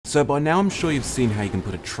So by now I'm sure you've seen how you can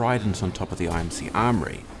put a trident on top of the IMC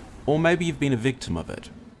armory, or maybe you've been a victim of it.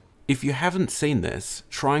 If you haven't seen this,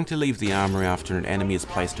 trying to leave the armory after an enemy has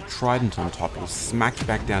placed a trident on top will smack you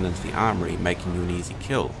back down into the armory, making you an easy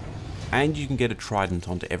kill, and you can get a trident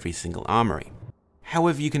onto every single armory.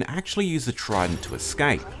 However, you can actually use the trident to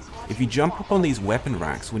escape. If you jump up on these weapon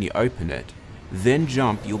racks when you open it, then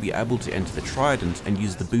jump, you'll be able to enter the trident and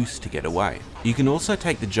use the boost to get away. You can also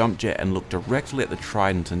take the jump jet and look directly at the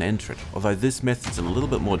trident and enter it, although this method's a little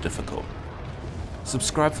bit more difficult.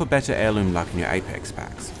 Subscribe for better heirloom luck in your Apex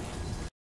packs.